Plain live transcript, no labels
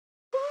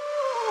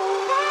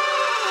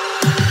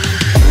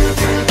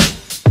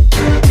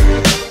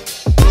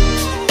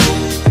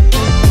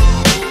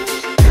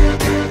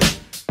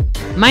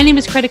My name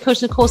is Credit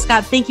Coach Nicole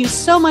Scott. Thank you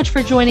so much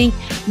for joining.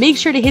 Make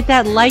sure to hit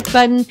that like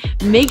button.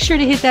 Make sure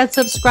to hit that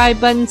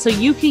subscribe button so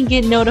you can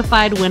get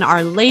notified when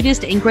our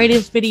latest and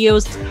greatest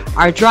videos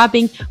are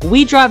dropping.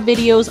 We drop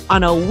videos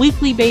on a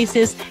weekly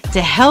basis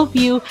to help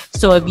you.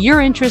 So if you're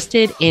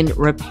interested in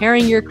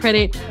repairing your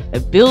credit,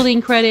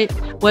 building credit,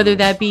 whether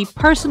that be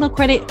personal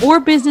credit or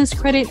business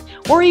credit,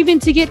 or even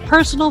to get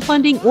personal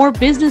funding or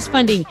business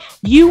funding,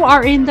 you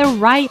are in the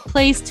right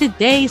place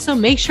today. So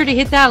make sure to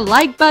hit that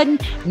like button.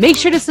 Make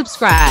sure to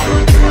subscribe.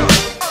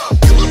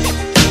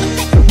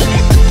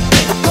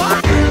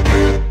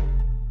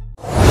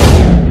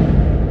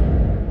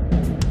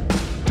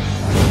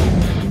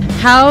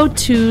 How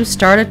to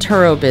start a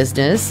Turo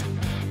business.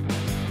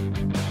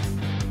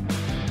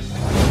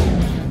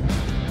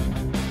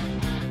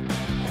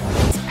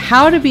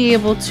 How to be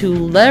able to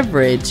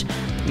leverage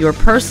your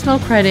personal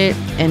credit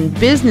and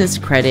business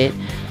credit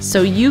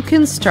so you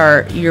can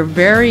start your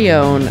very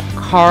own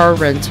car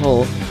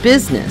rental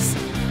business.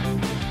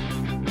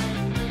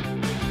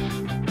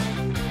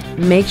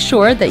 Make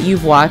sure that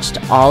you've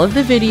watched all of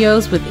the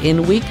videos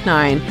within week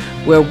 9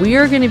 where we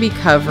are going to be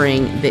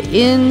covering the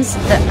ins,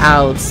 the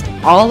outs,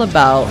 all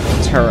about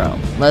Turo.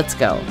 Let's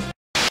go.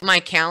 My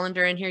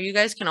calendar in here. You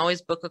guys can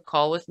always book a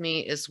call with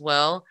me as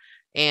well.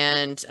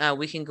 And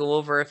we can go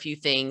over a few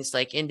things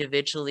like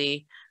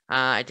individually.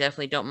 I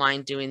definitely don't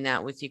mind doing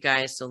that with you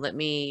guys. So let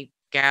me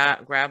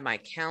grab my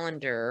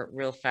calendar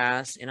real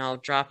fast and I'll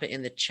drop it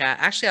in the chat.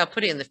 Actually, I'll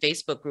put it in the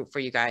Facebook group for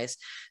you guys.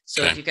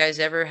 So if you guys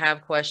ever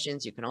have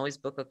questions, you can always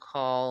book a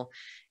call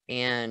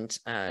and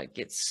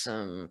get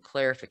some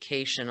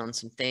clarification on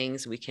some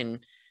things. We can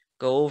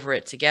go over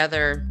it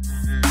together.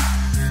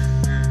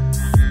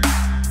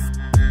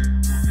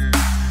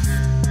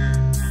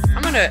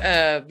 I'm going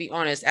to be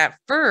honest. At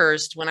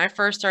first, when I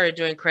first started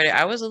doing credit,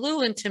 I was a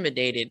little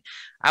intimidated.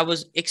 I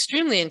was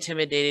extremely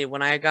intimidated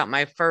when I got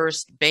my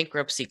first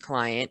bankruptcy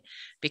client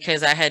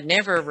because I had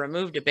never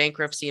removed a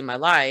bankruptcy in my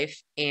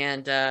life.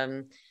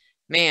 And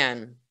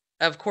man,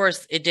 of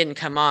course, it didn't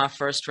come off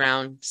first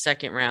round,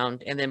 second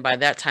round. And then by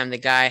that time, the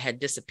guy had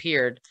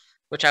disappeared,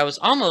 which I was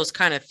almost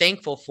kind of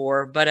thankful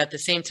for. But at the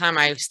same time,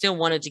 I still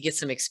wanted to get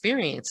some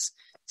experience.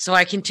 So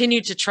I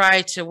continued to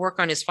try to work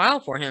on his file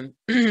for him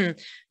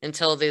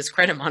until this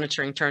credit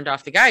monitoring turned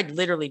off. The guy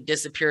literally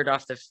disappeared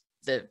off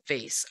the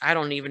face. I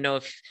don't even know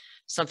if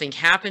something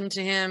happened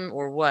to him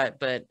or what,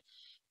 but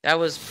that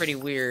was pretty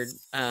weird.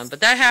 But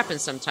that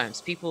happens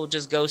sometimes. People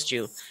just ghost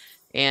you.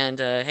 And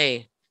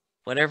hey,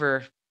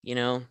 whatever, you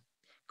know,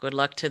 good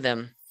luck to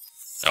them.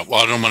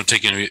 Well, I don't want to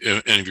take any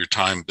of your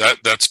time.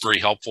 That's very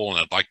helpful, and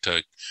I'd like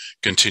to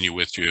continue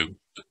with you.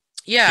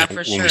 Yeah,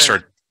 for sure. When we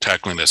start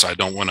tackling this, I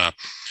don't want to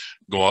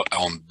go out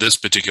on this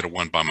particular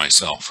one by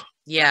myself.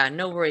 Yeah,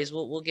 no worries.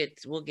 We'll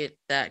get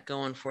that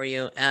going for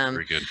you.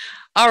 Very good.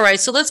 All right,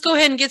 so let's go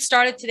ahead and get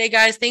started today,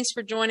 guys. Thanks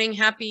for joining.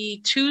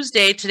 Happy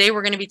Tuesday. Today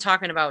we're going to be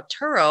talking about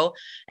Turo,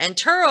 and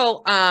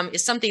Turo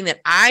is something that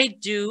I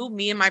do.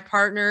 Me and my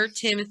partner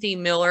Timothy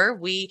Miller.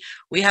 We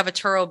have a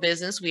Turo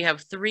business. We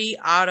have 3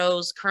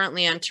 autos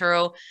currently on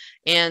Turo,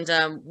 and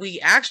we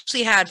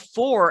actually had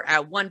 4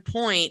 at one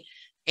point.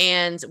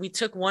 And we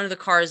took one of the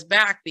cars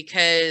back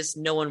because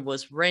no one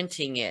was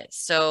renting it.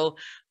 So,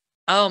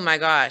 oh my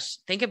gosh,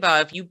 think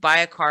about if you buy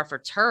a car for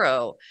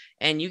Turo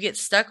and you get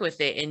stuck with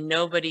it and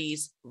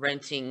nobody's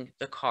renting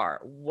the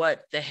car.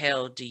 What the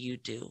hell do you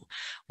do?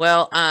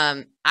 Well,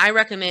 I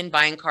recommend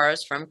buying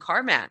cars from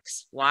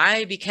CarMax.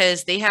 Why?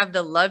 Because they have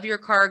the love your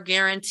car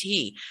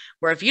guarantee,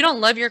 where if you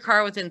don't love your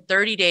car within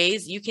 30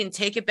 days, you can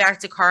take it back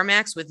to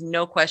CarMax with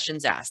no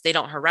questions asked. They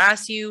don't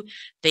harass you.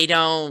 They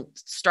don't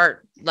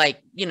start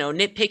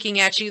nitpicking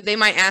at you. They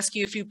might ask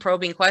you a few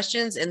probing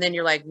questions and then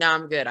you're like, no,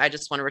 I'm good. I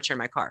just want to return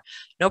my car.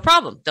 No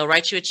problem. They'll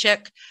write you a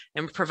check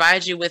and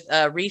provide you with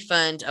a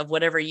refund of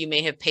whatever you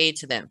may have paid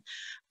to them.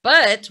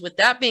 But with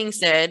that being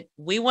said,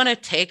 we want to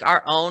take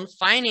our own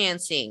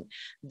financing.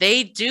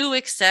 They do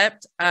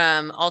accept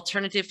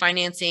alternative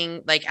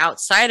financing like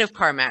outside of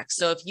CarMax.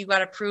 So if you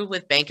got approved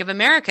with Bank of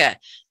America,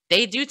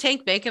 they do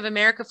take Bank of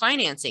America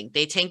financing.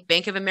 They take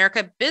Bank of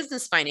America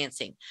business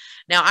financing.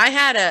 Now, I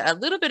had a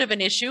little bit of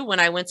an issue when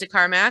I went to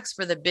CarMax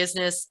for the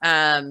business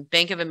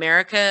Bank of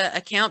America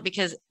account,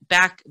 because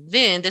back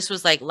then, this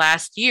was like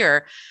last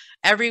year,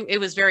 it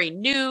was very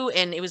new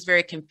and it was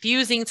very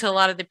confusing to a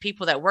lot of the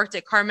people that worked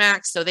at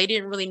CarMax. So they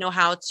didn't really know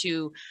how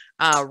to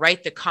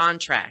write the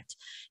contract.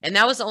 And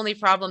that was the only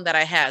problem that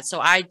I had. So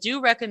I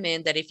do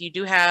recommend that if you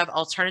do have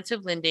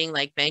alternative lending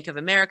like Bank of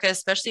America,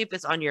 especially if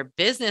it's on your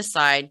business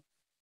side,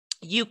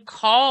 you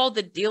call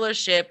the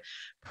dealership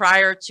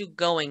prior to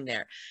going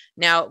there.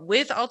 Now,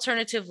 with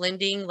alternative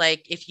lending,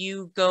 like if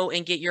you go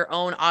and get your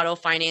own auto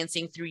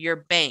financing through your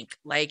bank,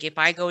 like if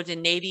I go to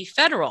Navy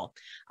Federal,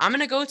 I'm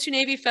going to go to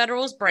Navy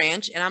Federal's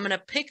branch and I'm going to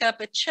pick up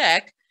a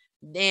check,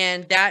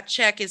 and that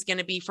check is going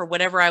to be for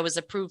whatever I was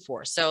approved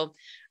for. So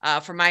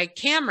for my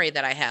Camry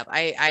that I have,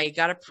 I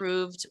got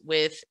approved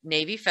with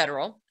Navy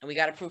Federal, and we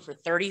got approved for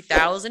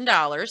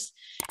 $30,000.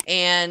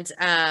 And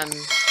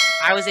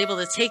I was able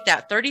to take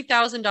that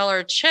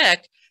 $30,000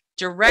 check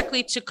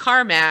directly to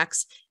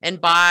CarMax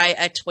and buy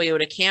a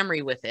Toyota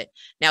Camry with it.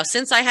 Now,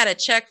 since I had a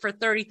check for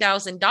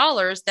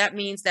 $30,000, that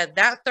means that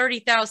that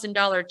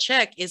 $30,000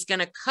 check is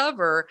going to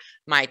cover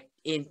my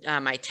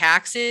my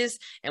taxes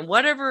and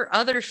whatever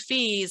other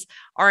fees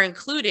are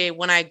included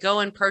when I go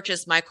and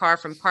purchase my car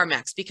from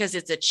CarMax, because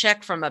it's a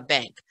check from a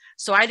bank.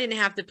 So I didn't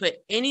have to put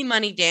any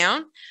money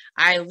down.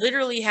 I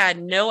literally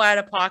had no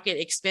out-of-pocket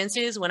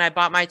expenses when I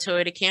bought my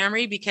Toyota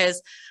Camry,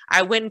 because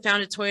I went and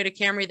found a Toyota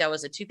Camry that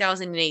was a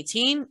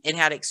 2018. It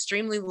had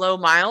extremely low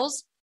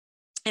miles,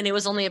 and it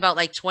was only about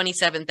like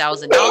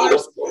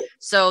 $27,000.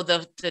 So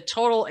the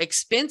total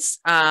expense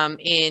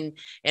in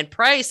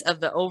price of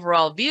the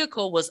overall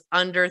vehicle was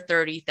under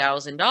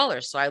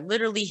 $30,000. So I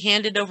literally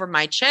handed over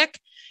my check,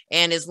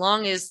 and as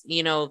long as,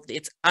 you know,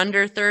 it's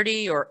under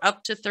 30 or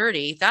up to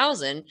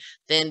 30,000,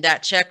 then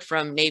that check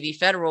from Navy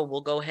Federal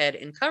will go ahead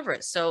and cover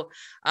it. So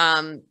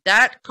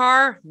that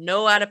car,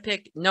 no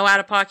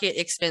out-of-pocket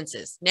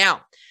expenses.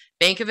 Now,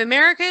 Bank of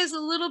America is a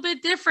little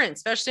bit different,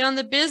 especially on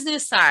the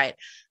business side.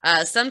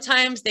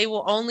 Sometimes they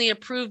will only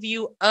approve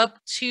you up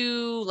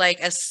to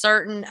like a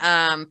certain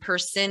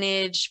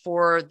percentage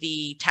for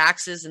the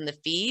taxes and the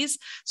fees.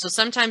 So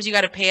sometimes you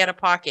got to pay out of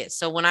pocket.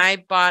 So when I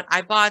bought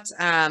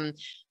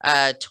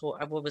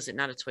what was it?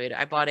 Not a Toyota.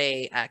 I bought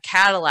a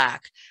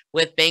Cadillac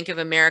with Bank of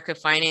America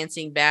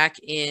financing back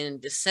in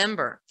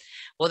December.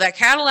 Well, that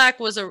Cadillac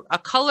was a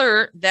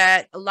color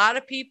that a lot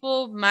of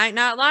people might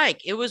not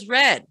like. It was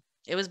red.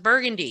 It was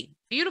burgundy.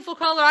 Beautiful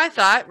color, I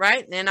thought,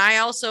 right? And I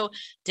also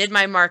did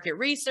my market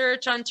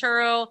research on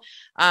Turo.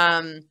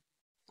 And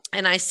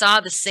I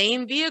saw the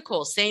same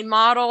vehicle, same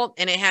model,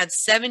 and it had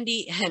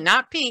 70,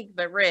 not pink,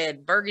 but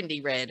red,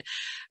 burgundy red,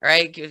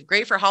 right?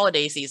 Great for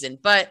holiday season.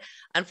 But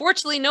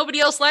unfortunately, nobody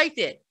else liked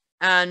it.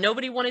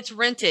 Nobody wanted to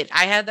rent it.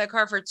 I had that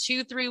car for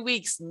 2-3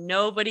 weeks.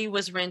 Nobody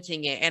was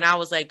renting it. And I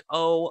was like,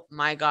 oh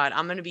my God,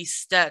 I'm going to be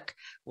stuck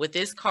with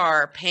this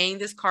car, paying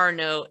this car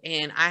note.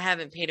 And I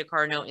haven't paid a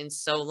car note in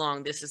so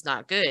long. This is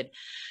not good.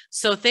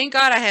 So thank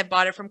God I had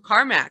bought it from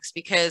CarMax,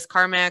 because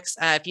CarMax,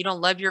 if you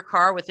don't love your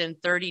car within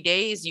 30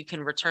 days, you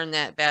can return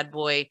that bad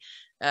boy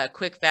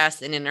quick,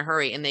 fast, and in a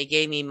hurry. And they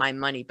gave me my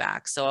money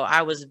back. So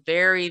I was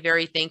very,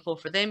 very thankful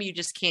for them. You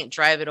just can't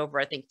drive it over,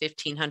 I think,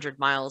 1,500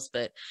 miles,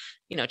 but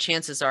you know,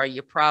 chances are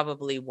you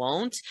probably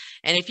won't.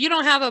 And if you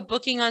don't have a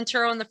booking on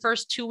Turo in the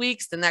first 2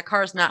 weeks, then that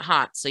car is not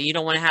hot. So you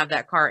don't want to have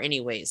that car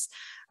anyways.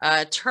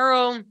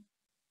 Turo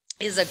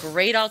is a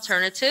great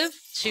alternative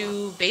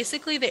to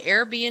basically the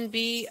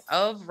Airbnb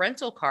of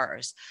rental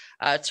cars.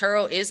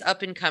 Turo is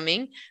up and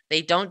coming.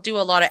 They don't do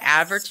a lot of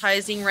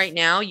advertising right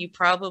now. You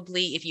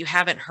probably, if you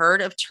haven't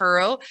heard of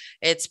Turo,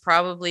 it's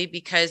probably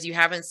because you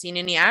haven't seen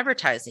any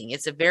advertising.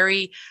 It's a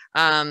very,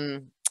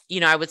 you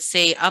know, I would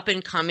say up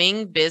and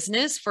coming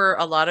business for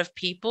a lot of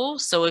people.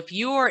 So if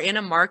you are in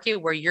a market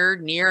where you're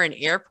near an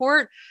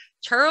airport,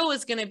 Turo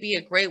is going to be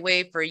a great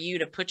way for you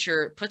to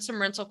put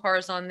some rental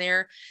cars on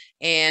there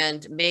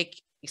and make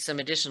some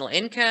additional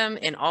income,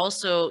 and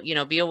also, you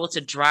know, be able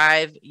to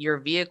drive your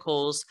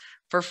vehicles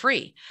for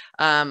free.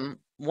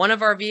 One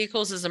of our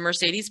vehicles is a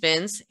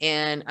Mercedes-Benz,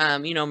 and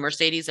you know,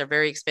 Mercedes are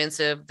very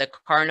expensive. The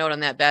car note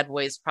on that bad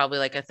boy is probably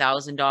like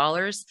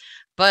 $1,000,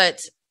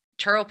 but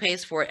Turo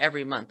pays for it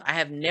every month. I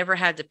have never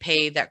had to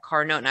pay that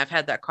car note, and I've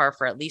had that car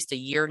for at least a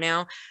year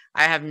now.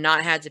 I have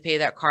not had to pay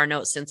that car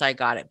note since I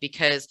got it,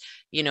 because,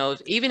 you know,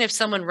 even if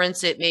someone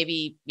rents it,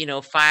 maybe, you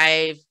know,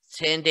 5-10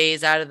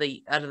 days out of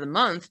the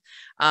month,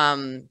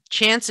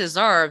 chances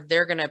are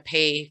they're going to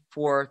pay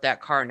for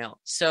that car note.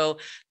 So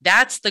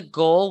that's the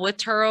goal with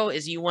Turo,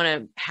 is you want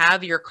to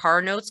have your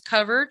car notes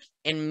covered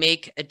and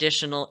make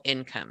additional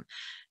income.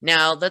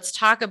 Now let's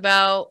talk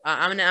about,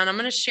 I'm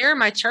going to share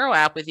my Turo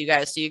app with you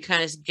guys, so you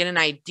kind of get an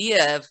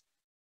idea of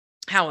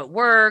how it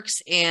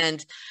works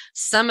and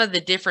some of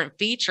the different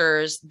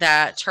features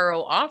that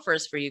Turo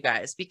offers for you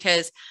guys,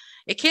 because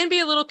it can be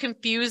a little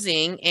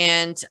confusing.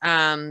 And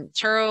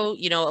Turo,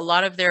 you know, a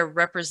lot of their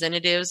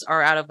representatives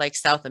are out of like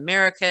South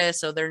America,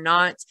 so they're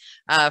not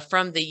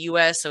from the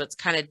US, so it's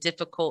kind of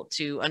difficult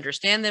to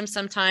understand them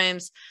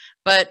sometimes.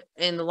 But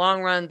in the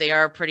long run, they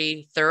are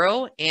pretty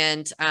thorough.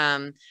 And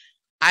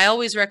I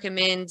always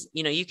recommend,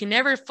 you know, you can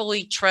never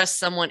fully trust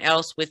someone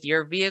else with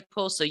your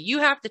vehicle. So you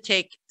have to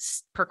take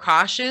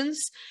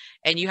precautions,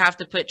 and you have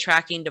to put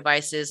tracking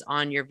devices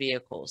on your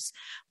vehicles.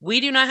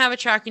 We do not have a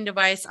tracking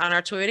device on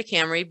our Toyota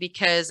Camry,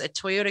 because a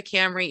Toyota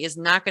Camry is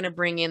not going to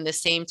bring in the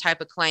same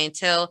type of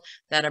clientele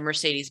that a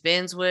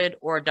Mercedes-Benz would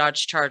or a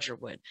Dodge Charger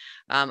would.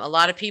 A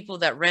lot of people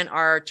that rent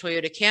our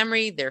Toyota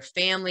Camry, they're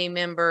family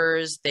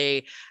members,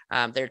 they're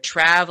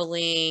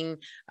traveling,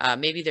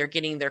 maybe they're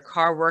getting their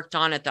car worked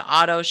on at the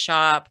auto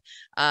shop.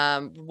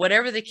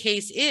 Whatever the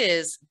case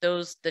is,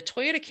 the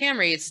Toyota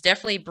Camrys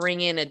definitely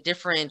bring in a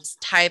different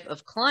type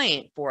of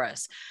client for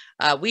us.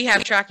 We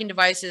have tracking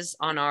devices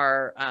on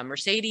our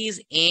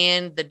Mercedes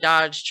and the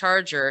Dodge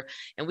Charger,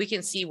 and we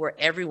can see where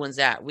everyone's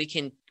at. We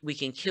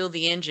can kill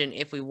the engine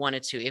if we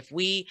wanted to. If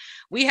we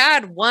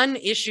had one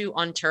issue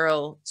on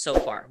Turo so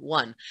far,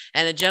 one,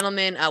 and a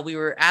gentleman, we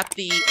were at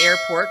the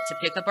airport to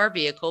pick up our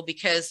vehicle,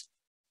 because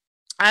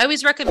I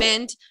always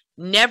recommend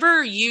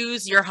never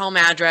use your home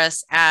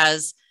address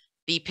as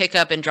the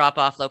pickup and drop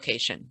off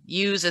location.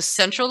 Use a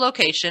central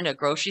location, a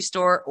grocery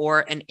store, or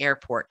an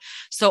airport.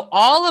 So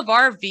all of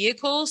our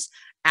vehicles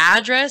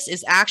address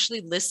is actually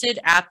listed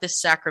at the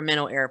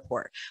Sacramento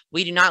airport.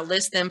 We do not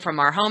list them from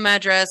our home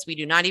address. We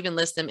do not even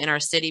list them in our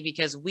city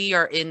because we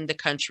are in the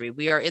country.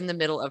 We are in the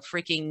middle of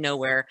freaking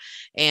nowhere,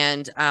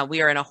 and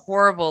we are in a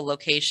horrible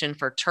location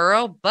for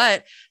Turo,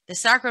 but the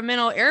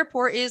Sacramento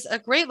airport is a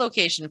great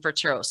location for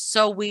Turo.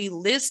 So we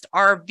list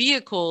our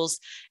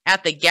vehicles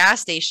at the gas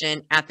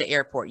station at the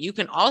airport. You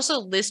can also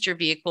list your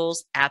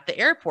vehicles at the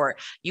airport.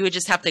 You would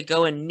just have to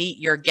go and meet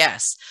your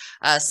guests.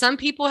 Some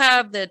people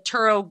have the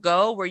Turo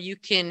Go, where you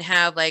can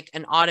have like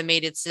an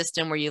automated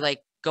system where you like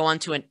go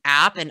onto an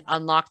app and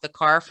unlock the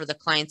car for the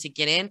client to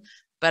get in.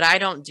 But I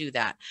don't do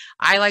that.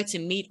 I like to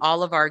meet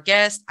all of our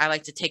guests. I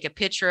like to take a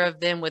picture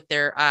of them with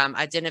their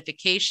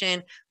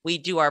identification. We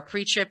do our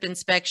pre-trip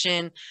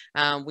inspection.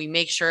 We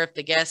make sure if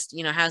the guest,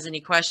 has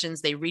any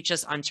questions, they reach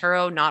us on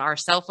Turo, not our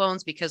cell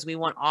phones, because we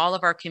want all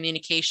of our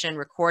communication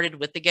recorded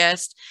with the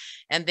guest.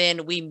 And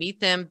then we meet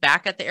them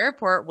back at the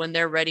airport when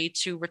they're ready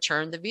to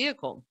return the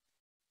vehicle.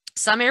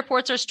 Some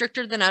airports are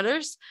stricter than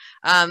others.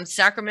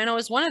 Sacramento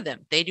is one of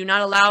them. They do not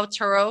allow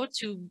Turo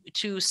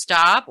to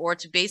stop or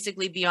to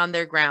basically be on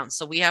their ground.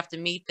 So we have to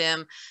meet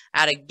them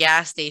at a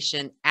gas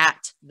station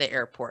at the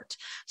airport.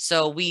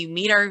 So we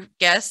meet our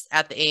guests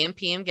at the AM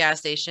PM gas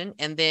station.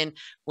 And then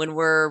when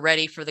we're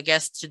ready for the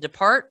guests to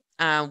depart,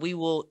 we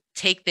will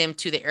take them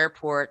to the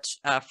airport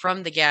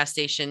from the gas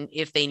station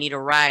if they need a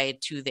ride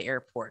to the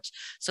airport.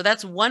 So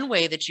that's one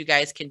way that you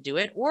guys can do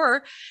it.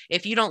 Or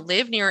if you don't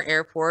live near an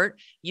airport,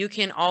 you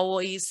can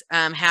always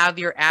have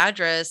your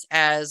address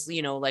as,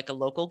 like a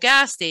local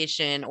gas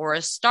station or a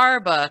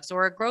Starbucks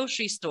or a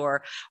grocery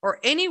store or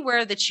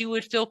anywhere that you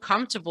would feel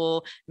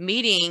comfortable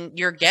meeting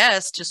your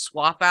guests to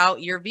swap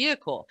out your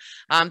vehicle.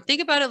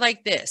 Think about it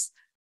like this.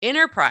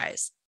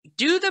 Enterprise.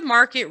 Do the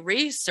market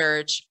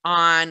research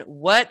on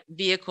what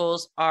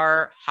vehicles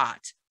are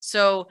hot.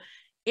 So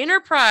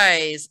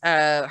Enterprise,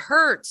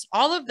 Hertz,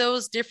 all of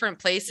those different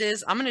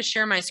places. I'm going to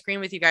share my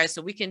screen with you guys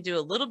so we can do a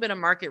little bit of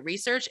market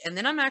research. And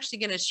then I'm actually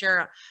going to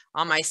share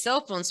on my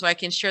cell phone so I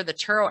can share the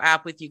Turo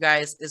app with you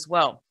guys as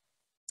well.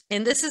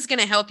 And this is going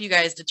to help you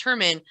guys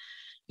determine,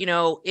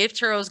 if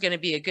Turo is going to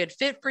be a good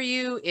fit for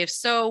you. If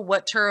so,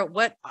 what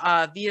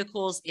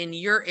vehicles in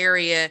your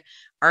area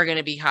are going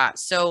to be hot.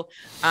 So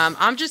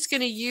I'm just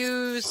going to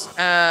use,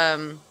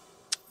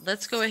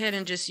 let's go ahead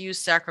and just use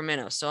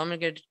Sacramento. So I'm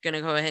going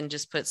to go ahead and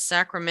just put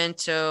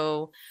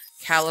Sacramento,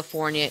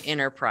 California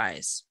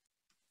Enterprise.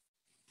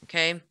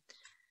 Okay.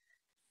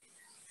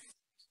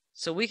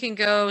 So we can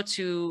go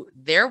to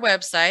their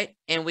website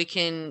and we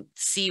can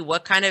see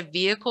what kind of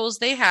vehicles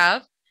they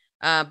have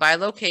by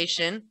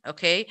location.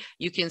 Okay.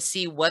 You can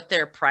see what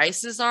their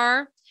prices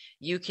are.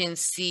 You can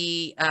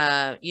see,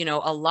 a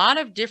lot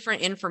of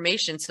different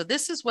information. So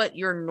this is what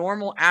your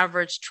normal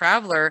average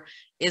traveler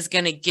is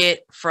going to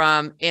get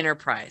from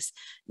Enterprise.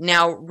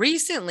 Now,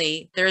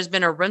 recently, there's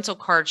been a rental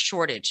car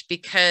shortage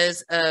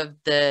because of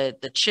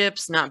the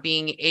chips not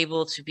being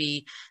able to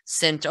be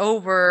sent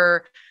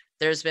over.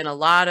 There's been a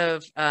lot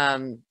of,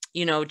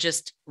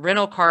 just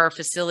rental car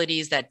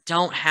facilities that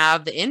don't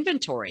have the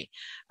inventory,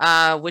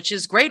 which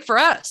is great for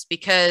us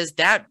because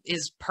that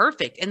is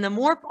perfect. And the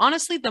more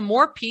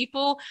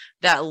people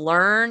that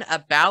learn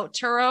about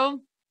Turo,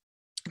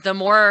 the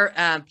more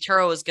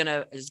Turo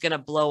is gonna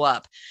blow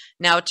up.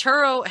 Now,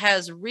 Turo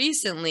has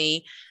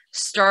recently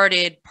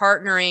started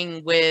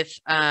partnering with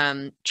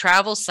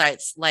travel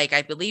sites, like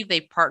I believe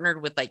they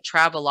partnered with like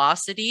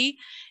Travelocity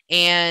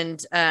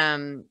and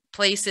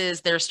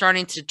places. They're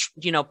starting to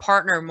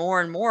partner more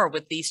and more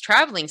with these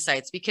traveling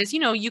sites because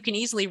you can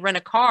easily rent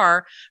a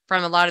car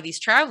from a lot of these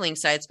traveling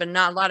sites, but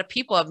not a lot of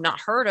people have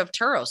not heard of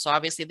Turo. So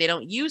obviously they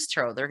don't use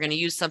Turo. They're going to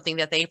use something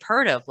that they've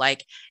heard of,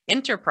 like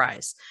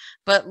Enterprise.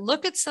 But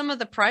look at some of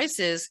the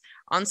prices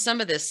on some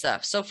of this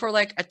stuff. So for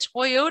like a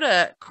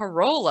Toyota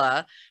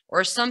Corolla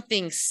or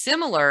something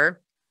similar,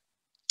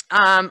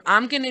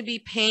 I'm going to be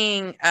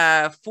paying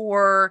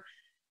for,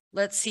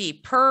 let's see,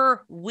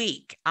 per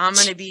week, I'm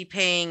going to be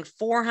paying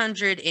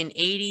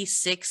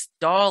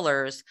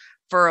 $486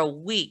 for a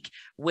week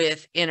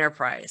with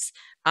Enterprise.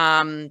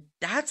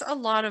 That's a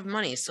lot of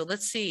money. So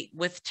let's see,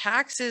 with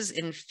taxes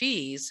and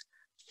fees,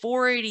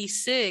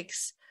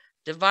 486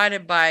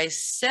 divided by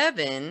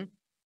 7,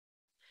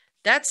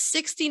 that's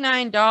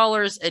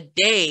 $69 a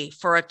day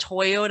for a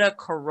Toyota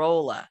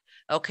Corolla.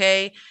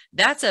 Okay,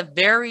 that's a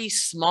very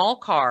small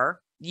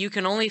car. You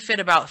can only fit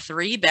about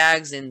 3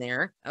 bags in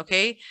there.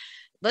 Okay,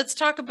 let's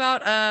talk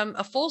about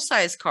a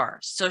full-size car.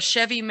 So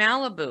Chevy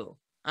Malibu,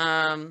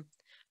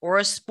 or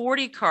a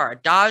sporty car,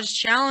 Dodge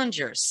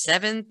Challenger,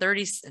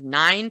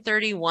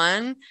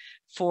 $931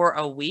 for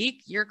a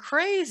week. You're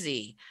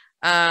crazy.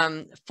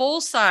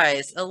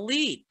 Full-size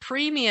elite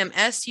premium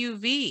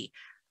SUV,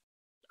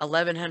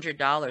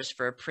 $1,100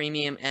 for a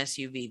premium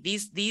SUV.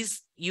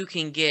 These you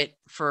can get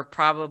for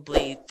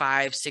probably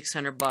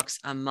 $500-600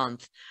 a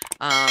month.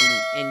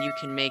 And you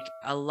can make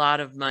a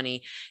lot of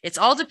money. It's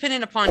all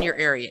dependent upon your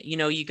area. You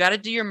know, you got to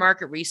do your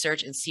market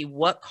research and see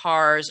what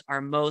cars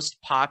are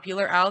most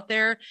popular out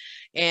there.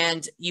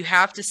 And you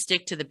have to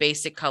stick to the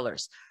basic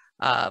colors,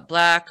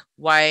 black,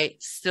 white,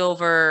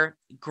 silver,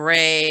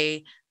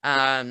 gray,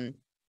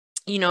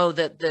 you know,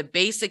 the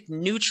basic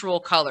neutral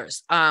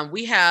colors.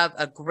 We have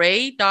a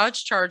gray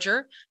Dodge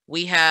Charger,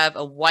 we have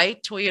a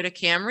white Toyota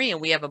Camry, and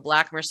we have a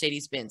black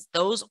Mercedes-Benz.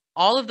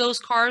 All of those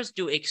cars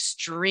do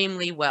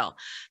extremely well.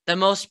 The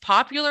most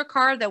popular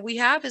car that we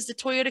have is the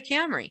Toyota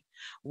Camry.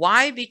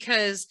 Why?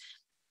 Because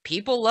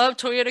people love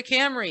Toyota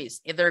Camrys.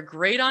 They're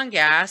great on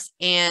gas,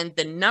 and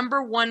the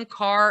 #1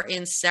 car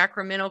in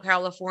Sacramento,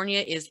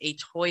 California is a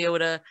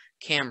Toyota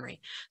Camry.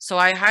 So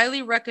I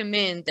highly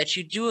recommend that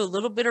you do a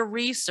little bit of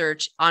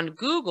research on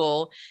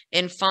Google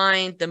and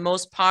find the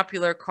most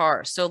popular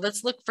car. So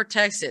let's look for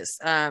Texas.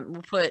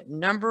 We'll put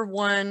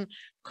 #1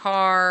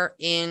 car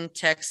in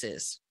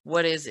Texas.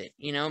 What is it?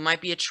 You know, it might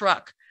be a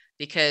truck,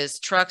 because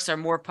trucks are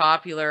more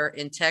popular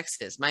in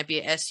Texas. Might be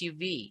an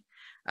SUV.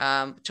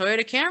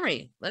 Toyota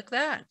Camry, look at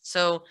that.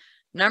 So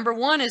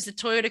 #1 is the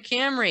Toyota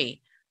Camry,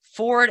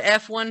 Ford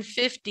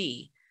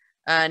F-150,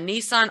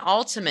 Nissan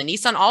Altima.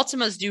 Nissan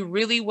Altimas do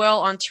really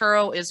well on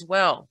Turo as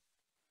well.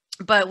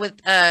 But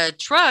with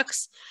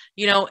trucks,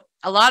 you know,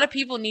 a lot of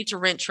people need to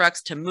rent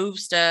trucks to move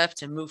stuff,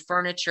 to move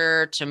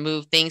furniture, to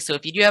move things. So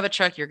if you do have a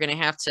truck, you're going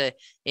to have to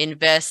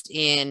invest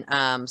in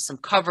some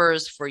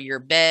covers for your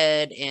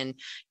bed and,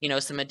 you know,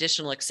 some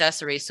additional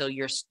accessories so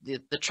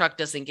the truck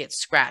doesn't get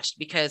scratched.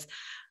 Because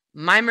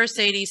my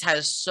Mercedes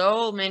has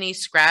so many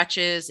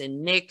scratches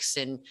and nicks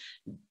and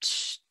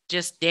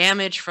just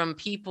damage from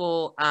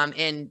people,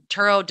 and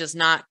Turo does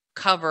not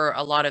cover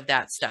a lot of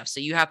that stuff. So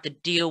you have to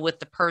deal with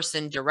the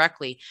person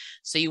directly.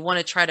 So you want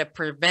to try to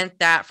prevent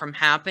that from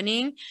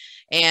happening.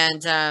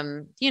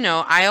 And, you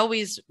know, I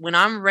always, when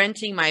I'm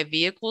renting my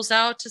vehicles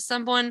out to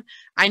someone,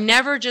 I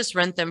never just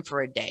rent them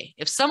for a day.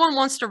 If someone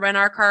wants to rent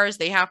our cars,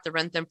 they have to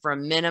rent them for a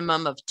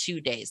minimum of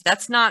 2 days.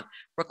 That's not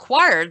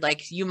required.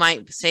 Like, you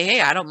might say,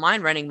 hey, I don't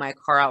mind renting my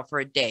car out for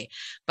a day.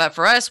 But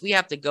for us, we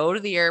have to go to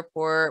the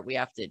airport. We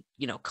have to,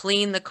 you know,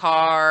 clean the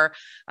car.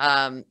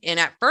 And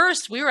at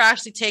first, we were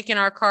actually taking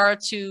our car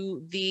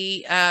to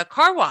the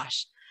car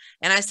wash.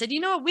 And I said, you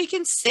know what, we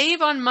can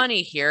save on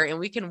money here and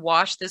we can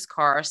wash this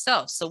car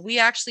ourselves. So we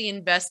actually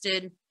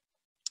invested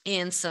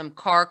in some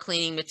car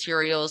cleaning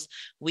materials.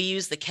 We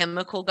use the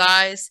chemical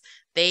guys.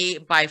 They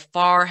by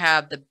far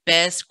have the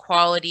best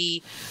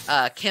quality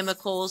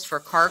chemicals for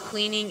car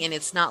cleaning, and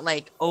it's not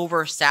like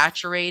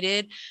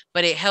oversaturated,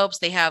 but it helps.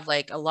 They have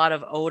like a lot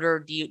of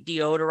odor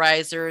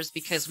deodorizers,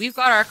 because we've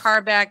got our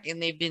car back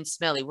and they've been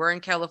smelly. We're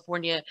in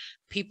California.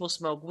 People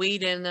smoke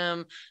weed in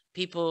them.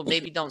 People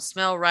maybe don't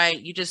smell right.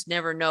 You just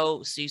never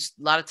know. So a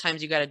lot of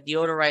times you got to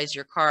deodorize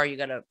your car. You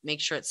got to make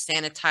sure it's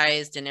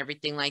sanitized and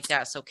everything like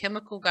that. So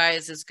Chemical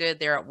Guys is good.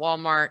 They're at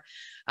Walmart.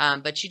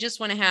 But you just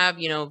want to have,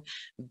 you know,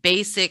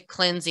 basic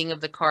cleansing of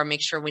the car.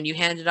 Make sure when you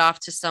hand it off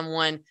to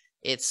someone,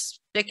 it's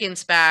spick and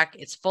spack,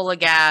 it's full of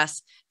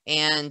gas,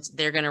 and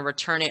they're going to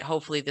return it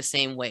hopefully the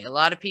same way. A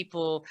lot of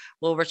people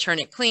will return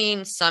it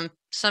clean.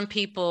 Some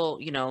people,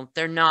 you know,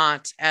 they're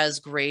not as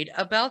great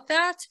about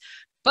that.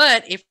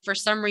 But if for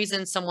some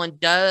reason someone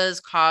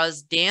does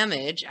cause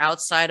damage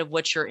outside of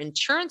what your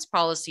insurance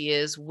policy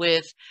is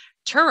with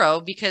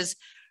Turo, because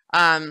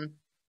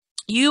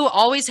you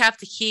always have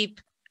to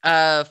keep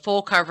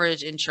full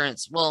coverage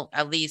insurance. Well,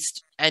 at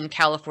least in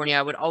California,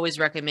 I would always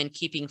recommend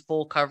keeping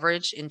full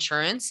coverage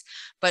insurance.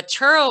 But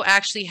Turo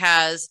actually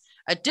has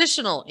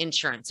additional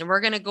insurance, and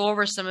we're going to go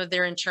over some of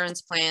their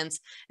insurance plans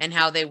and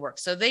how they work.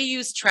 So they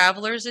use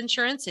Travelers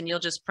insurance, and you'll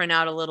just print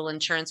out a little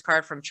insurance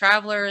card from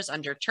Travelers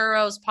under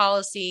Turo's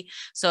policy.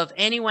 So if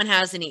anyone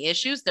has any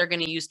issues, they're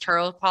going to use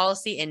Turo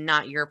policy and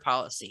not your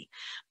policy.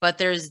 But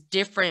there's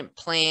different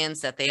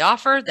plans that they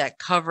offer that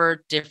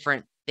cover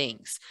different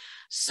things.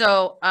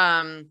 So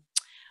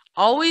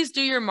always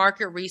do your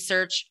market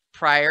research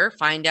prior,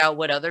 find out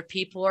what other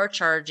people are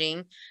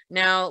charging.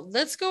 Now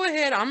let's go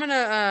ahead. I'm going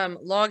to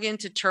log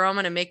into Turo. I'm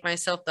going to make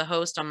myself the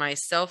host on my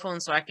cell phone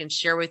so I can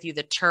share with you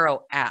the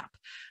Turo app.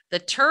 The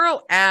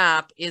Turo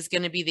app is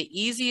going to be the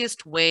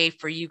easiest way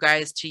for you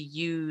guys to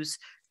use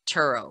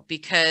Turo,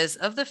 because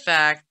of the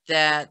fact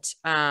that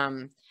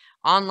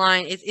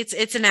online,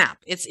 it's an app.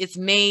 It's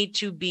made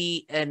to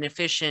be an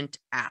efficient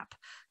app.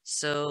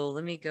 So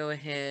let me go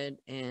ahead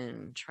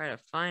and try to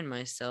find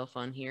myself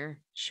on here.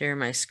 Share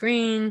my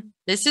screen.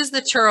 This is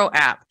the Turo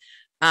app.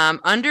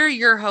 Under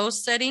your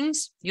host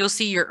settings, you'll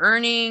see your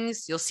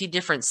earnings. You'll see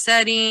different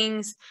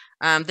settings.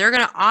 They're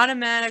going to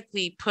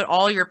automatically put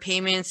all your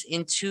payments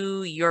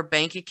into your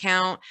bank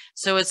account.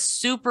 So it's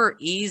super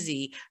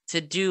easy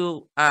to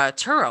do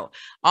Turo.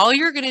 All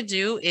you're going to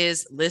do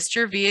is list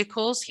your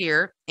vehicles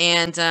here,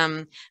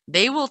 and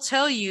they will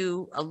tell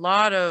you a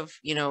lot of,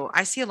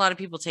 I see a lot of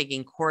people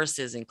taking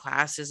courses and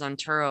classes on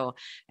Turo,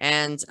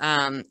 and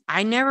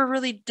I never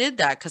really did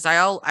that because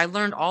I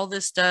learned all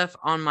this stuff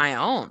on my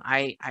own.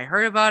 I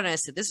heard about it and I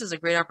said, this is a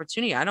great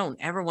opportunity. I don't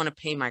ever want to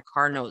pay my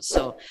car notes,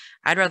 so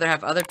I'd rather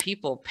have other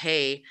people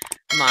pay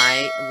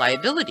my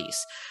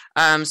liabilities.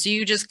 So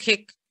you just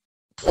click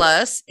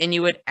plus and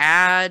you would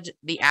add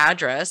the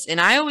address.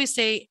 And I always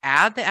say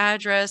add the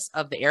address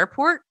of the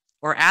airport,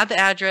 or add the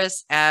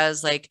address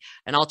as like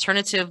an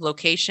alternative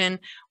location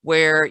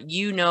where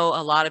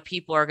a lot of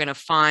people are going to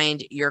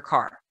find your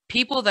car.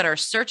 People that are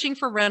searching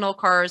for rental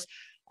cars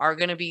are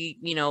going to be,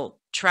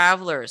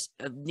 travelers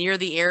near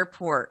the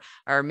airport,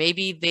 or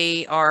maybe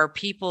they are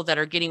people that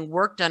are getting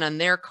work done on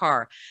their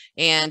car.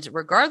 And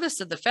regardless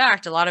of the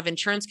fact, a lot of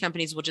insurance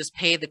companies will just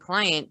pay the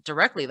client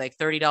directly, like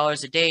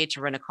 $30 a day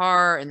to rent a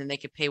car, and then they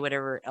could pay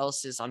whatever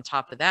else is on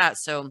top of that.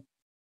 So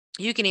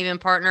you can even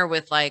partner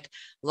with like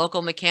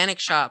local mechanic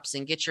shops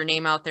and get your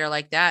name out there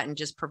like that, and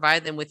just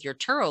provide them with your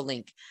Turo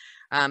link.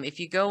 If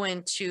you go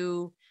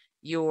into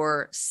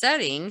your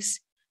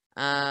settings,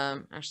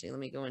 actually, let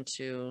me go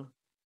into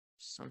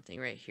something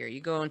right here. You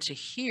go into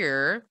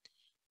here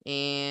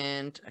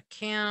and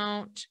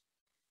account.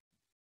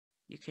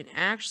 You can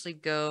actually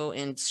go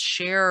and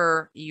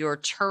share your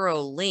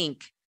Turo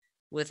link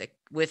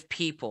with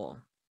people.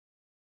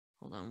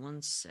 Hold on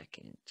one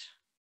second.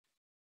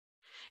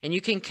 And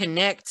you can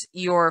connect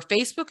your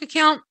Facebook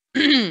account.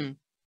 You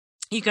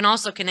can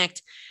also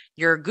connect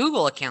your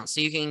Google account.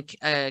 So you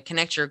can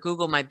connect your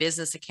Google My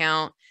Business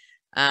account,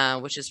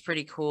 which is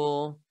pretty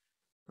cool.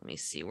 Let me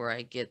see where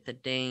I get the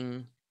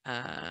dang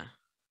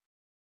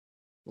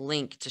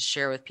link to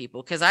share with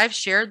people, because I've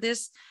shared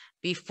this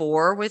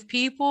before with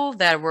people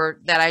that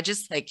I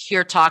just like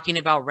hear talking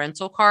about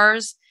rental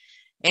cars,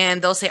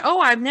 and they'll say, oh,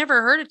 I've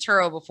never heard of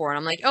Turo before. And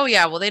I'm like, oh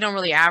yeah, well, they don't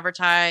really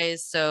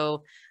advertise,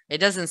 so it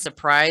doesn't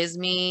surprise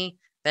me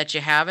that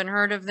you haven't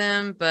heard of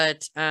them.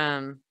 But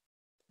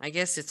I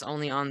guess it's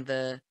only on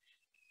the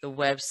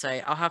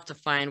website. I'll have to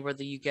find where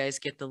you guys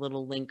get the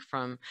little link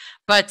from.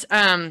 But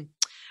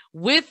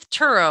with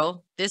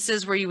Turo, this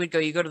is where you would go.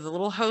 You go to the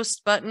little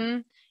host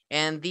button,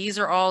 and these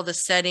are all the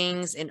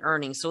settings and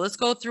earnings. So let's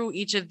go through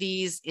each of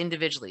these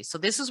individually. So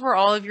this is where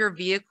all of your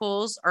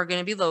vehicles are going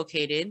to be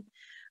located.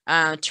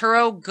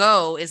 Turo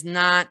Go is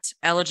not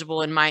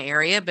eligible in my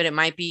area, but it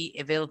might be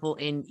available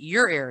in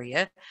your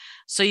area.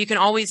 So you can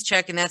always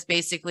check, and that's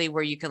basically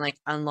where you can like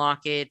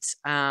unlock it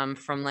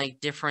from like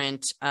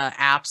different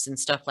apps and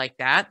stuff like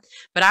that.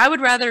 But I would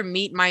rather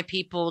meet my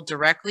people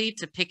directly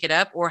to pick it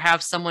up, or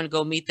have someone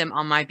go meet them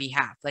on my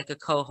behalf, like a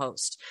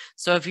co-host.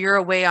 So if you're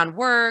away on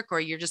work, or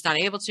you're just not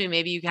able to,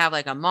 maybe you have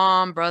like a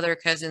mom, brother,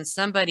 cousin,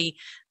 somebody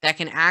that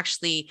can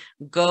actually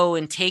go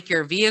and take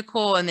your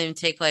vehicle and then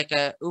take like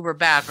a Uber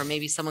back, or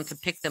maybe someone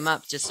could pick them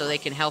up just so they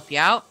can help you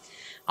out.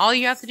 All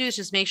you have to do is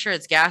just make sure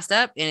it's gassed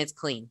up and it's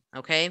clean,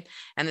 okay?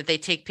 And that they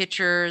take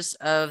pictures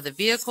of the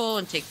vehicle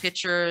and take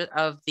pictures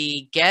of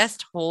the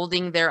guest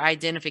holding their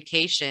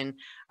identification,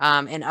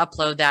 and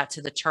upload that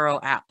to the Turo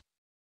app.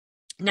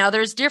 Now,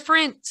 there's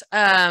different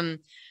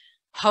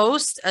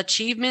host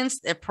achievements,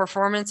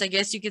 performance, I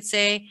guess you could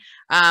say.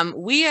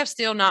 We have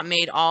still not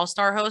made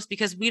all-star hosts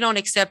because we don't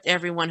accept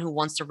everyone who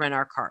wants to rent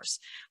our cars.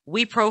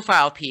 We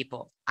profile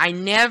people. I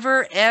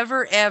never,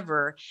 ever,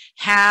 ever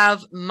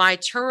have my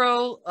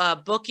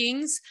Turo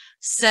bookings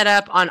set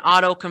up on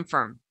auto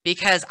confirm,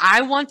 because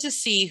I want to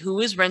see who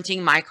is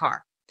renting my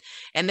car.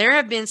 And there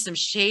have been some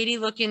shady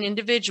looking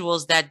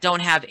individuals that don't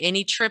have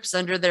any trips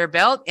under their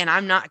belt, and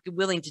I'm not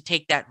willing to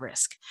take that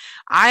risk.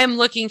 I am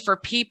looking for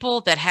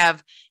people that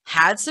have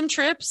had some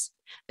trips,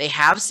 they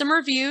have some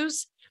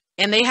reviews,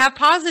 and they have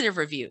positive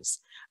reviews.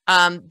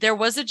 There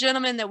was a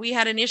gentleman that we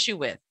had an issue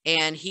with,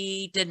 and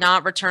he did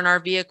not return our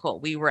vehicle.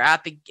 We were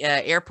at the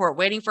airport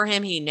waiting for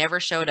him. He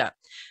never showed up.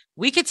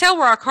 We could tell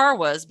where our car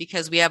was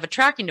because we have a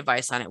tracking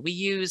device on it. We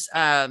use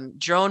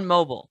Drone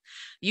Mobile.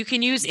 You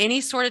can use any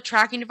sort of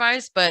tracking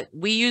device, but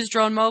we use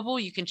Drone Mobile.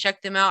 You can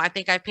check them out. I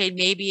think I paid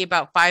maybe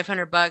about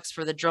 $500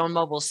 for the Drone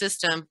Mobile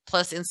system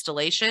plus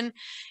installation,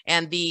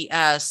 and the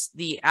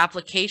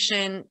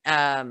application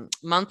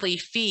monthly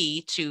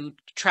fee to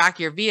track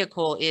your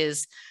vehicle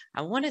is,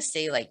 I want to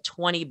say like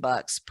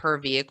 $20 per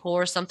vehicle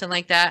or something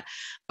like that.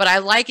 But I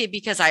like it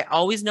because I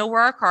always know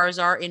where our cars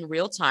are in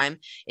real time.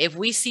 If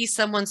we see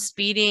someone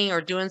speeding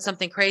or doing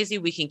something crazy,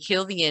 we can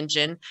kill the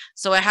engine.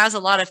 So it has a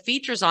lot of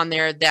features on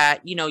there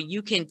that,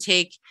 you can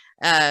take,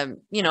 and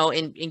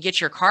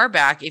get your car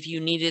back if you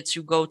needed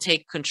to go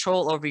take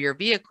control over your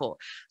vehicle.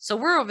 So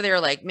we're over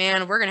there like,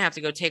 man, we're going to have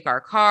to go take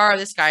our car.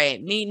 This guy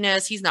ain't meeting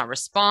us. He's not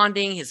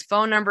responding. His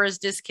phone number is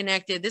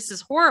disconnected. This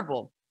is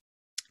horrible.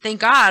 Thank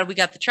God we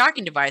got the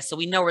tracking device so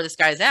we know where this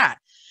guy's at.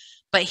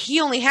 But he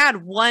only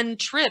had one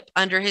trip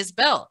under his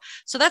belt.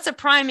 So that's a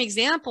prime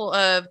example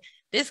of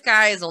this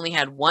guy has only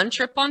had one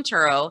trip on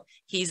Turo.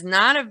 He's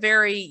not a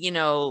very,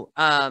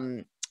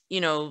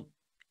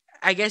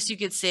 I guess you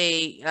could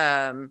say,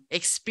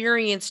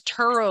 experienced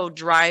Turo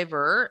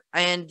driver,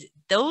 and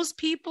those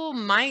people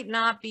might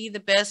not be the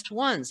best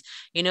ones.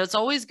 You know, it's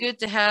always good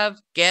to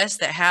have guests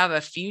that have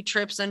a few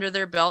trips under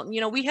their belt. And, you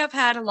know, we have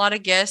had a lot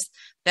of guests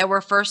that were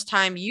first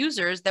time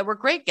users that were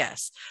great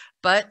guests.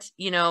 But,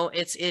 you know,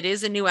 it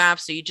is a new app,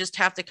 so you just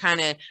have to kind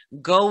of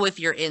go with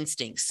your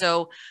instincts.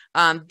 So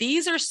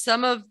these are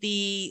some of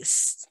the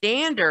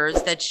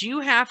standards that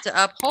you have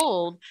to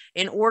uphold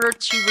in order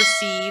to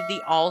receive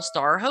the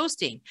all-star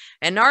hosting.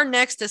 And our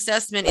next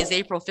assessment is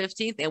April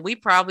 15th, and we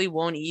probably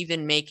won't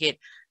even make it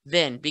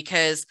then,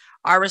 because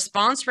our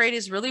response rate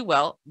is really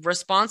well.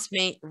 Response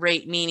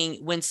rate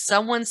meaning when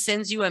someone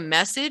sends you a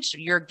message,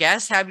 your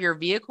guests have your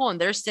vehicle and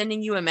they're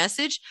sending you a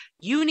message,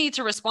 you need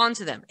to respond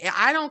to them.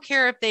 I don't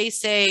care if they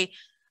say,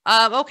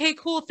 okay,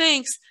 cool,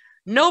 thanks.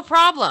 No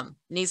problem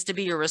needs to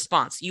be your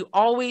response. You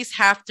always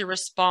have to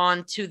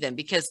respond to them,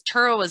 because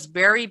Turo is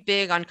very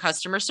big on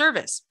customer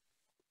service.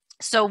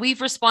 So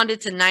we've responded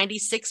to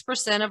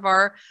 96% of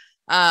our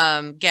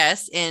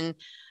guests, and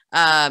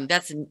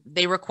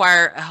they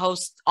require a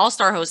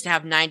all-star host to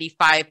have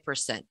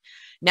 95%.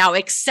 Now,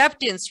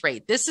 acceptance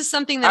rate. This is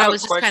something that I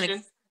was just kind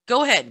of,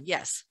 go ahead.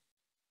 Yes.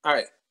 All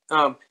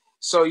right.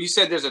 So you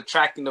said there's a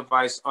tracking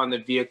device on the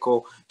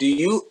vehicle. Do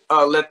you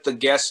let the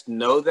guests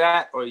know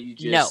that, or you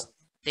just? No,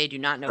 they do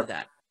not know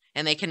that,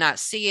 and they cannot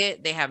see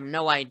it. They have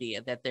no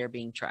idea that they're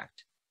being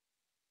tracked.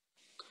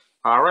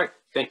 All right.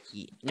 Thanks.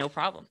 No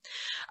problem.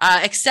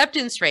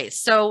 Acceptance rate.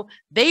 So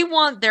they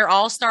want their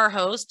all-star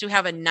host to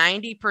have a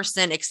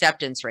 90%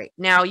 acceptance rate.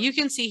 Now you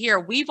can see here,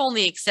 we've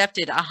only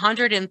accepted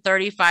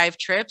 135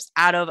 trips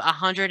out of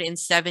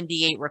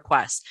 178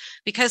 requests,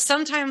 because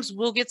sometimes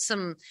we'll get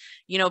some,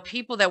 you know,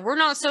 people that we're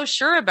not so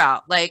sure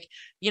about. Like,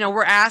 you know,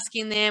 we're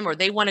asking them, or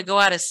they want to go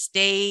out of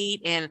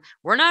state, and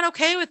we're not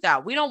okay with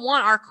that. We don't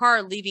want our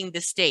car leaving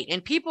the state.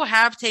 And people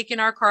have taken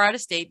our car out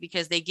of state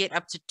because they get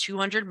up to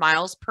 200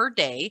 miles per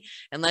day,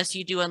 unless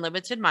you do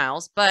unlimited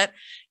miles. But,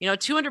 you know,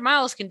 200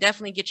 miles can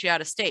definitely get you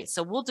out of state.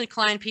 So we'll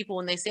decline people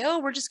when they say, oh,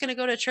 we're just going to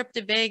go to a trip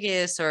to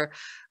Vegas, or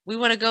we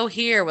want to go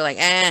here. We're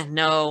like,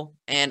 no.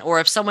 And, or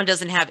if someone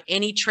doesn't have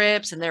any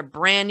trips and they're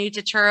brand new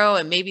to Turo,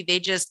 and maybe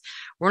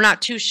we're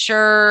not too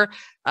sure,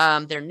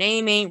 their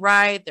name ain't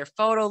right, their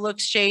photo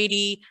looks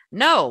shady.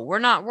 No, we're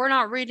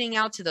not reading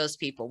out to those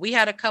people. We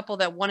had a couple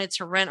that wanted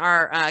to rent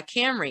our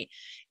Camry,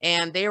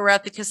 and they were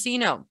at the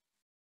casino,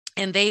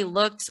 and they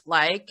looked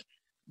like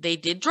they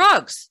did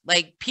drugs.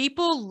 Like,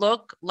 people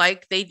look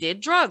like they did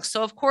drugs.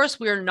 So of course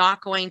we're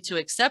not going to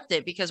accept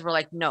it, because we're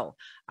like, no,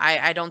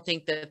 I don't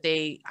think that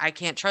I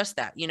can't trust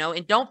that, you know.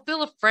 And don't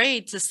feel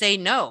afraid to say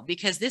no,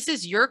 because this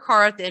is your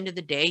car at the end of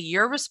the day.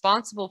 You're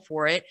responsible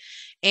for it.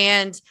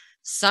 And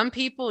some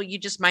people, you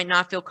just might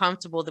not feel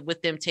comfortable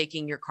with them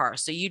taking your car.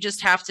 So you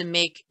just have to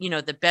make, you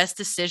know, the best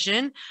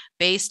decision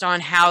based on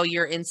how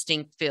your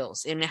instinct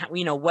feels, and,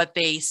 you know, what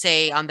they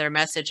say on their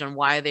message on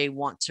why they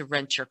want to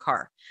rent your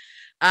car.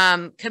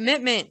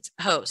 Commitment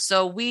host.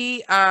 So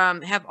we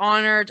have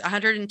honored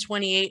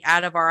 128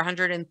 out of our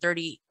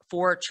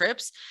 134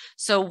 trips.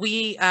 So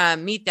we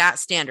meet that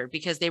standard,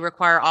 because they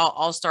require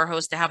all-star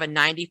hosts to have a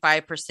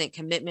 95%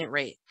 commitment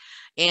rate.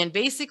 And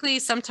basically,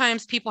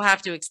 sometimes people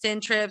have to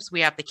extend trips.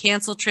 We have to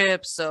cancel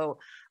trips. So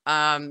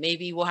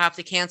maybe we'll have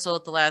to cancel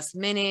at the last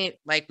minute,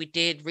 like we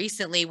did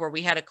recently, where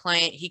we had a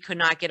client, he could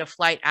not get a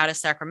flight out of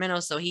Sacramento,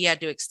 so he had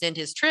to extend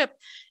his trip,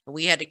 and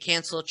we had to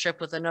cancel a trip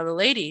with another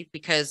lady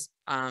because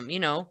you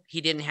know, he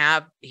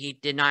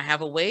did not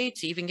have a way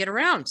to even get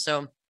around.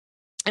 So,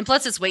 and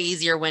plus it's way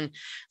easier when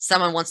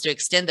someone wants to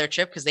extend their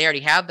trip, because they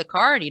already have the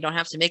car and you don't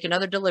have to make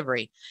another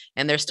delivery,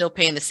 and they're still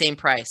paying the same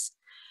price.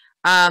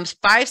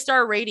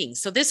 5-star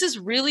ratings. So this is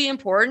really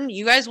important.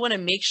 You guys want to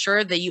make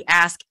sure that you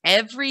ask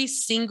every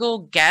single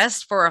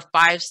guest for a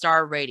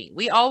 5-star rating.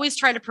 We always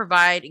try to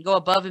provide and go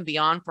above and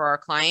beyond for our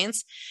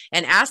clients,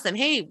 and ask them,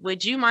 hey,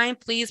 would you mind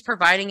please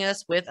providing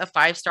us with a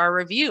 5-star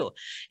review?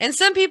 And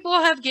some people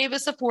have gave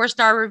us a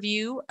 4-star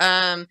review.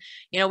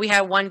 You know, we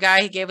had one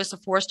guy who gave us a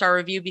 4-star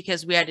review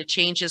because we had to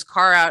change his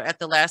car out at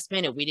the last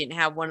minute. We didn't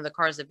have one of the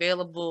cars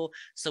available,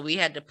 so we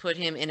had to put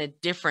him in a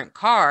different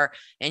car,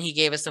 and he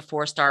gave us a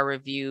 4-star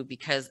review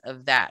because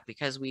of that,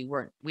 because we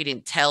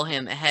didn't tell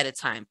him ahead of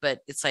time. But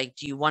it's like,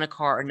 do you want a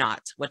car or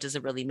not? What does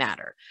it really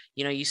matter?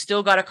 You know, you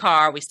still got a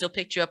car. We still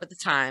picked you up at the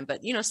time,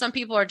 but you know, some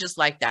people are just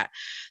like that.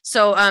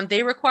 So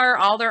they require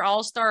all their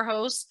all-star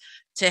hosts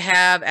to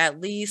have at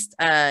least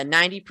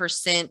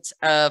 90%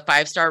 of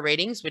 5-star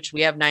ratings, which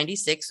we have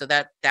 96. So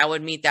that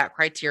would meet that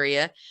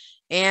criteria.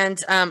 And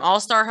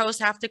all-star hosts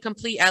have to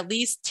complete at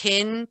least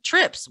 10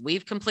 trips.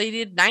 We've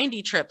completed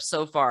 90 trips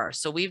so far.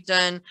 So we've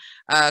done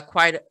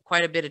quite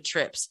a bit of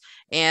trips.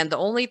 And the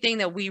only thing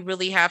that we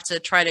really have to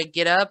try to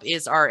get up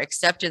is our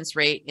acceptance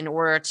rate in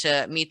order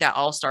to meet that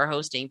all-star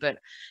hosting. But,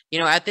 you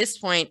know, at this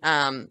point,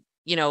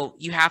 you know,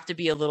 you have to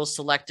be a little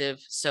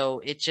selective. So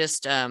it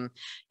just,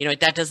 you know,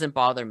 that doesn't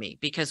bother me,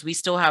 because we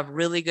still have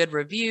really good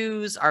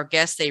reviews. Our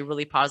guests say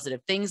really positive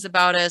things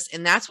about us,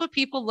 and that's what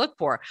people look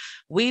for.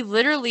 We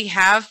literally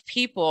have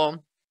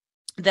people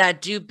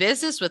that do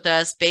business with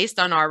us based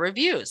on our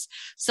reviews.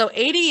 So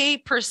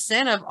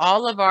 88% of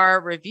all of our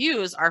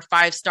reviews are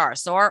 5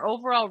 stars. So our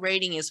overall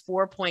rating is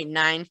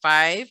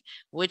 4.95,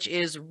 which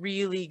is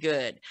really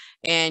good.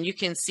 And you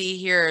can see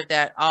here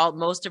that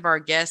most of our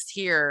guests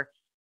here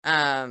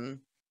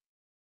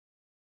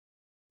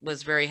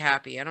was very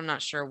happy. I'm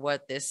not sure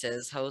what this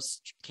is.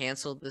 Host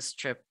canceled this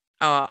trip.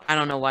 Oh, I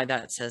don't know why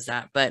that says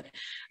that, but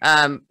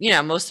you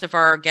know, most of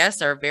our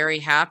guests are very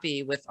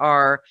happy with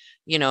our,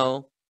 you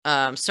know,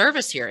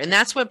 service here. And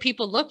that's what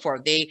people look for.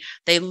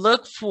 They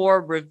look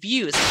for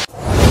reviews.